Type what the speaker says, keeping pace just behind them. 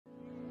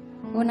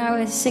When I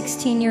was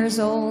 16 years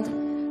old,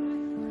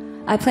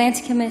 I planned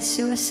to commit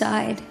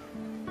suicide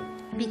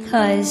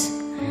because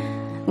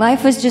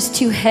life was just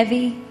too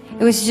heavy.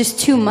 It was just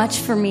too much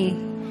for me.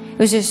 It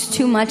was just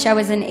too much. I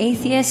was an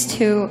atheist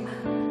who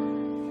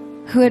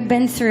had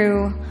been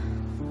through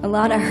a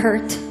lot of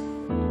hurt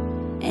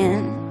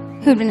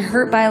and who had been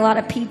hurt by a lot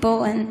of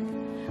people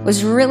and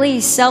was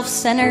really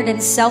self-centered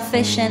and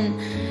selfish,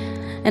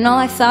 and all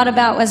I thought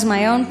about was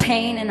my own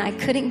pain, and I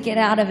couldn't get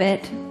out of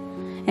it.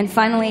 And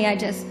finally I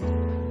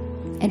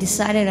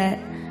decided that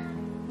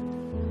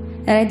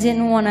I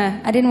didn't want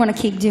to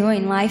keep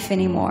doing life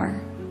anymore.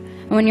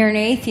 And when you're an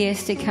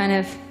atheist, it kind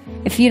of,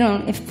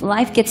 if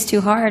life gets too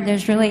hard,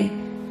 there's really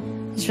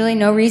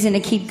no reason to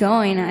keep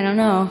going. I don't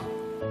know.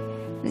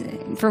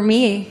 For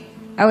me,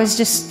 I was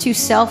just too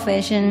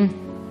selfish, and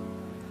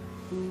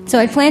so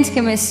I planned to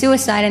commit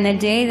suicide. And the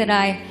day that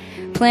I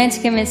planned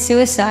to commit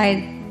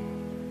suicide,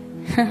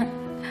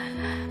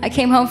 I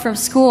came home from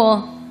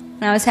school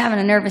and I was having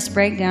a nervous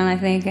breakdown, I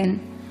think, and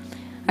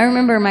I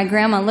remember my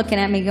grandma looking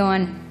at me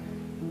going,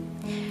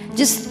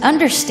 just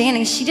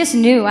understanding, she just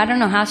knew. I don't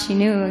know how she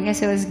knew. I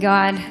guess it was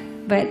God.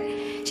 But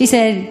she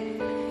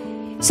said,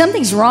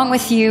 something's wrong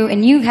with you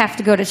and you have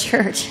to go to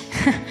church.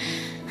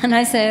 And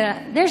I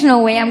said, there's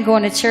no way I'm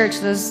going to church.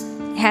 Those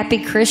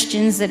happy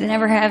Christians that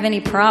never have any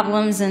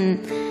problems.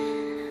 And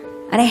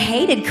I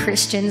hated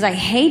Christians. I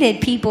hated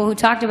people who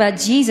talked about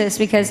Jesus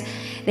because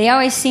they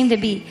always seemed to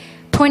be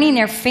pointing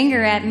their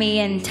finger at me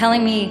and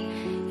telling me,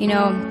 you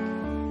know,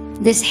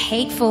 this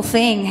hateful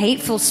thing,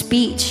 hateful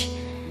speech.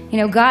 You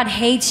know, God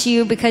hates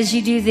you because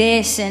you do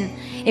this, and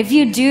if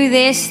you do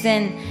this,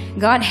 then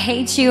God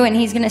hates you and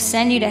he's going to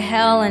send you to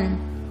hell.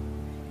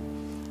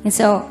 And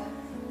so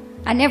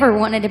I never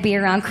wanted to be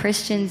around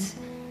Christians,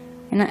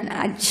 and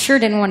I sure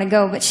didn't want to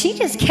go, but she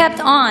just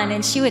kept on,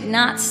 and she would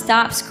not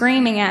stop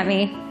screaming at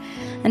me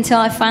until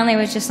I finally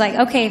was just like,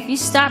 okay, if you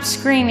stop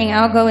screaming,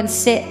 I'll go and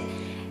sit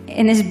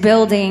in this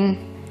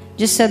building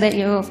just so that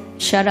you'll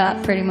shut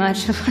up, pretty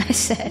much is what I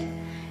said.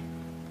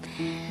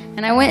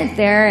 And I went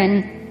there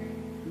and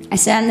I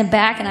sat in the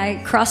back and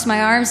I crossed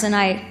my arms, and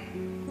I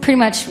pretty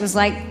much was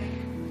like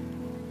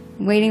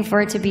waiting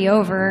for it to be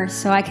over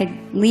so I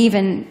could leave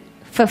and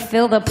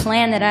fulfill the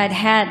plan that I'd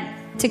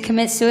had to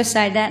commit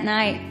suicide that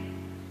night.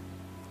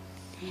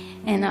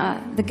 And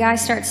the guy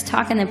starts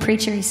talking, the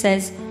preacher, he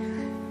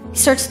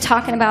starts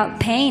talking about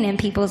pain in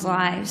people's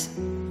lives.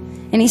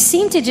 And he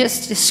seemed to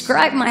just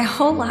describe my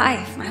whole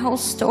life, my whole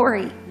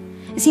story.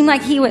 It seemed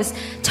like he was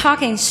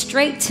talking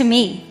straight to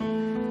me.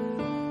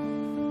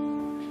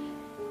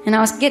 And I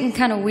was getting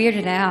kind of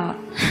weirded out.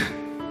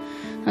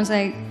 I was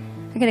like,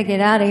 I gotta get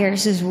out of here.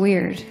 This is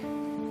weird.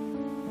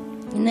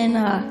 And then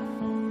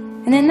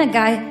the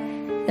guy,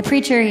 the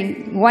preacher,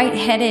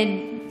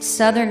 white-headed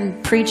Southern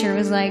preacher,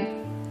 was like,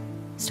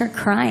 start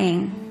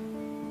crying.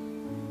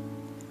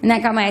 And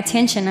that got my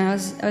attention. I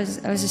was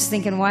just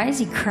thinking, why is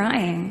he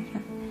crying?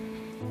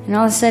 And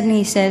all of a sudden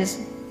he says,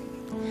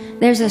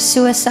 there's a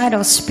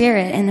suicidal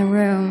spirit in the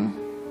room.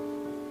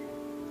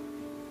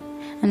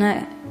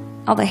 And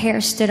all the hair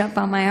stood up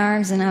on my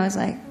arms, and I was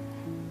like,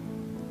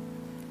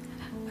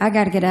 I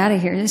got to get out of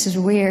here. This is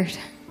weird.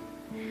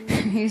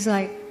 He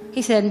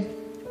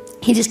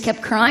just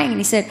kept crying, and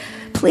he said,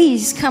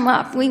 please come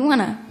up. We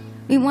want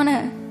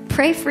to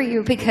pray for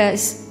you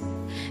because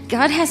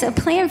God has a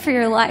plan for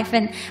your life.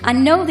 And I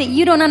know that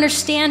you don't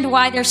understand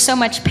why there's so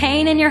much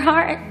pain in your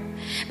heart,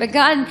 but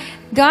God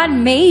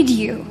made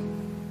you.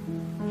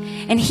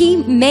 And he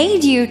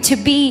made you to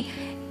be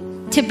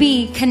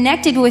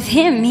connected with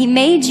him. He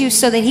made you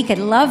so that he could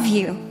love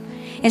you,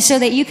 and so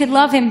that you could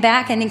love him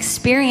back and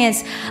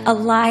experience a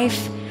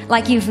life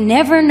like you've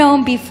never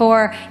known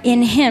before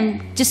in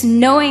him, just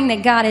knowing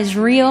that God is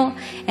real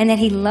and that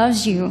he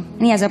loves you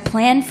and he has a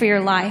plan for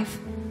your life.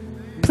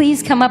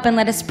 Please come up and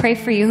let us pray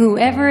for you,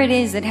 whoever it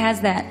is that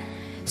has that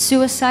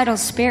suicidal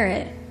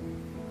spirit.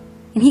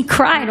 And he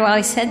cried while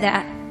he said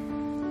that.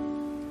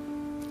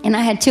 And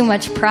I had too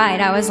much pride.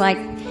 I was like,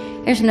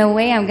 there's no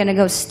way I'm going to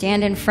go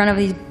stand in front of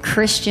these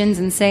Christians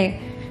and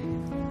say,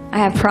 I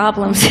have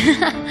problems.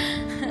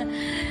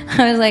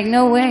 I was like,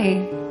 no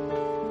way.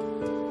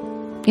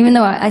 Even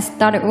though I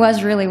thought it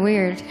was really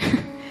weird.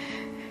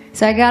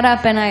 So I got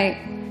up and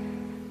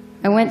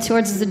I went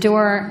towards the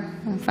door.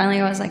 And finally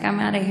I was like, I'm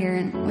out of here.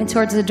 And went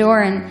towards the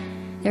door, and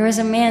there was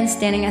a man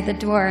standing at the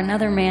door,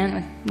 another man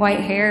with white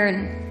hair,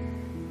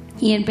 and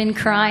he had been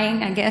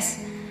crying, I guess.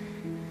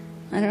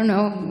 I don't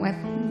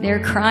know, they were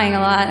crying a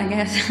lot, I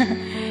guess.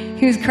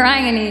 He was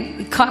crying, and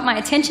he caught my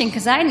attention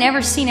because I had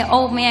never seen an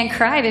old man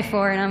cry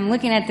before. And I'm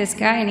looking at this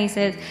guy, and he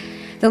said,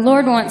 the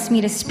Lord wants me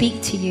to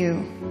speak to you.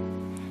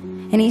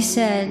 And he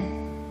said,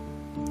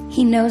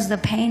 he knows the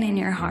pain in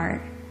your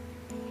heart.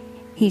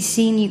 He's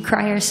seen you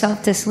cry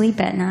yourself to sleep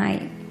at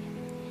night.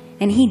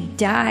 And he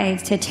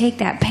died to take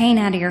that pain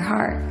out of your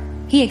heart.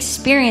 He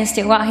experienced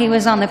it while he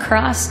was on the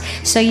cross,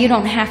 so you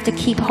don't have to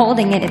keep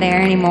holding it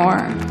there anymore.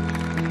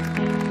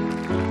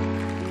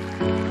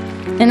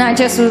 And I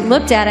just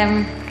looked at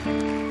him.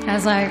 I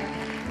was like,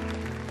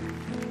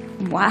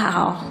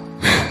 wow.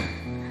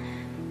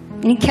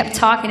 And he kept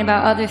talking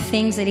about other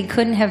things that he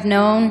couldn't have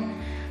known.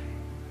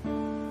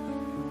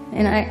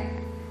 And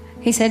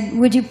he said,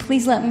 would you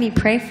please let me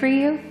pray for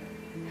you?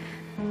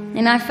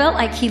 And I felt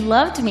like he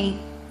loved me.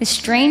 A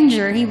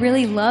stranger, he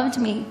really loved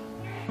me.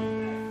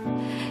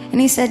 And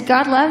he said,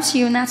 God loves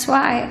you, and that's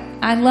why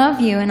I love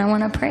you, and I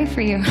want to pray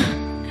for you.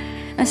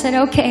 I said,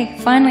 okay.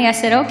 Finally, I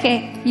said,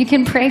 okay, you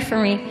can pray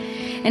for me.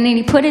 And then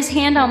he put his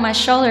hand on my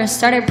shoulder and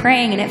started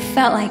praying, and it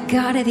felt like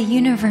God of the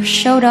universe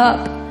showed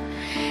up.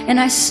 And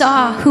I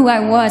saw who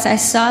I was. I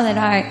saw that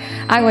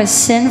I was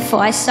sinful.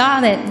 I saw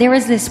that there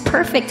was this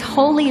perfect,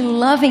 holy,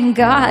 loving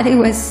God who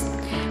was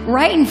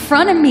right in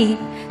front of me.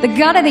 The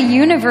God of the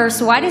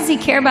universe. Why does he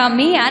care about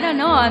me? I don't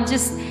know.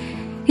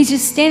 He's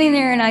just standing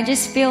there, and I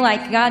just feel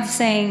like God's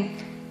saying,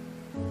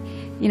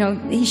 you know,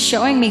 he's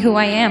showing me who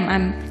I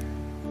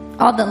am.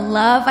 All the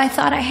love I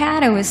thought I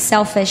had, I was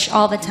selfish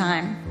all the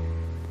time.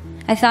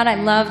 I thought I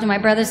loved my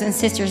brothers and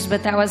sisters,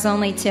 but that was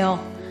only till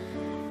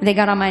they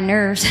got on my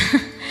nerves.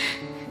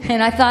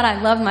 And I thought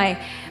I loved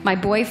my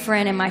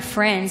boyfriend and my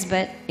friends,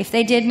 but if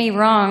they did me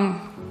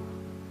wrong,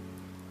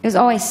 it was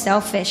always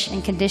selfish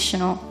and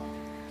conditional.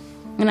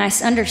 And I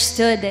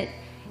understood that,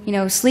 you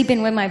know,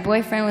 sleeping with my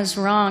boyfriend was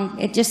wrong.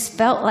 It just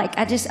felt like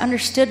I just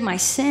understood my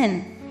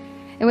sin.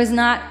 It was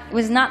not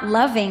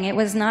loving. It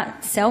was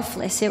not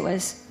selfless. It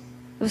was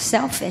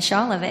selfish,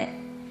 all of it.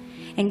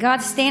 And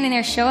God's standing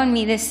there showing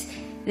me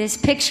this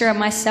picture of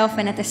myself,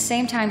 and at the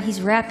same time, he's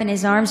wrapping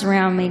his arms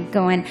around me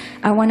going,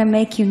 I want to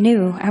make you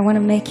new. I want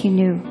to make you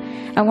new.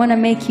 I want to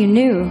make you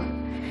new.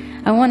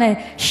 I want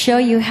to show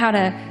you how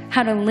to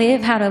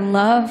live, how to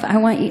love. I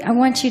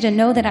want you to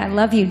know that I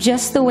love you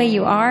just the way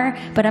you are,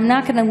 but I'm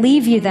not going to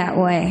leave you that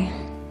way.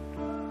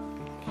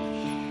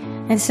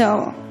 And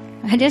so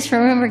I just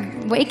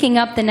remember waking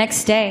up the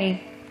next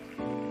day,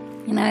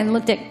 and I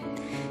looked at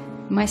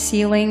my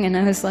ceiling, and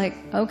I was like,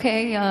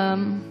 okay,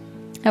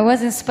 I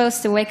wasn't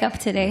supposed to wake up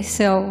today,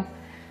 so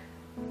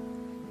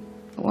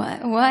why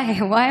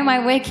am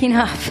I waking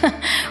up?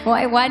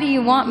 Why do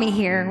you want me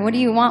here? What do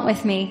you want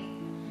with me?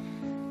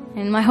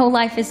 And my whole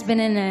life has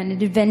been in an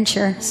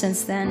adventure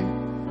since then.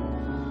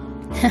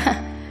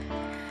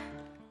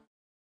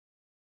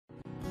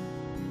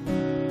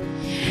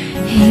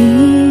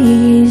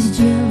 He's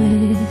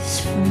jealous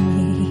for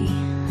me.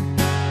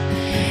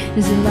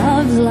 His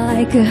love's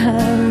like a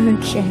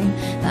hurricane.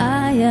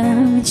 I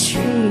am a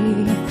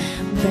tree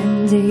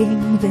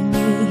bending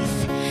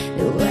beneath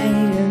the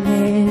weight of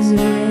his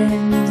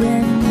wind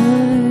and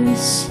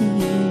mercy.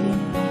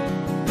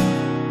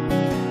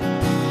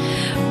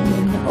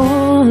 When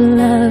all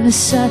of a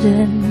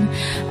sudden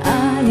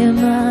I am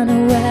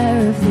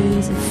unaware of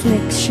these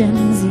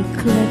afflictions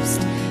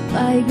eclipsed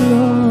by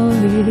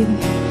glory,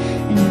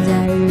 and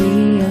I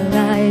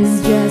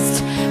realize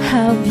just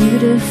how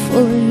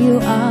beautiful you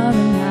are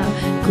and how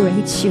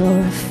great your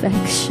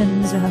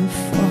affections are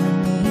for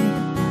me.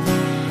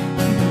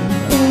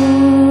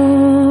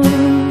 Oh,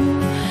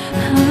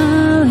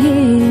 how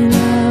he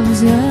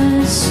loves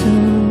us so.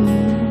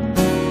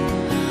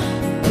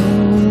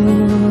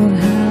 Oh,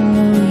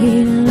 how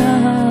he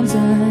loves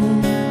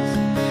us.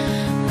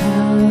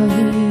 How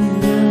he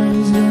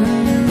loves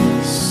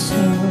us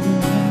so.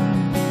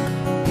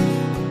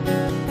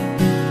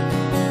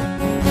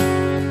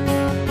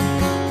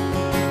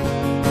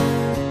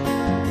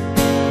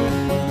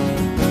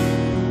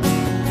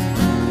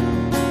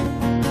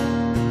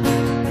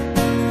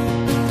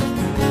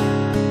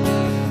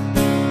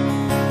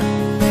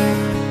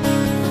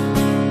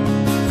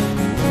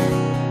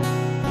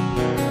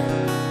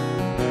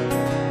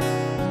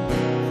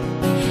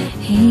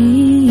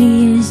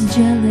 He is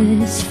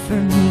jealous for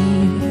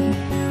me,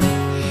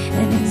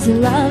 and his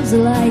love's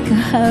like a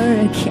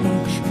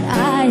hurricane.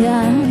 I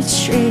am a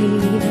tree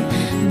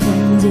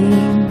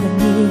bending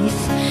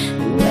beneath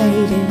the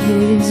weight of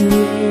his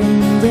wind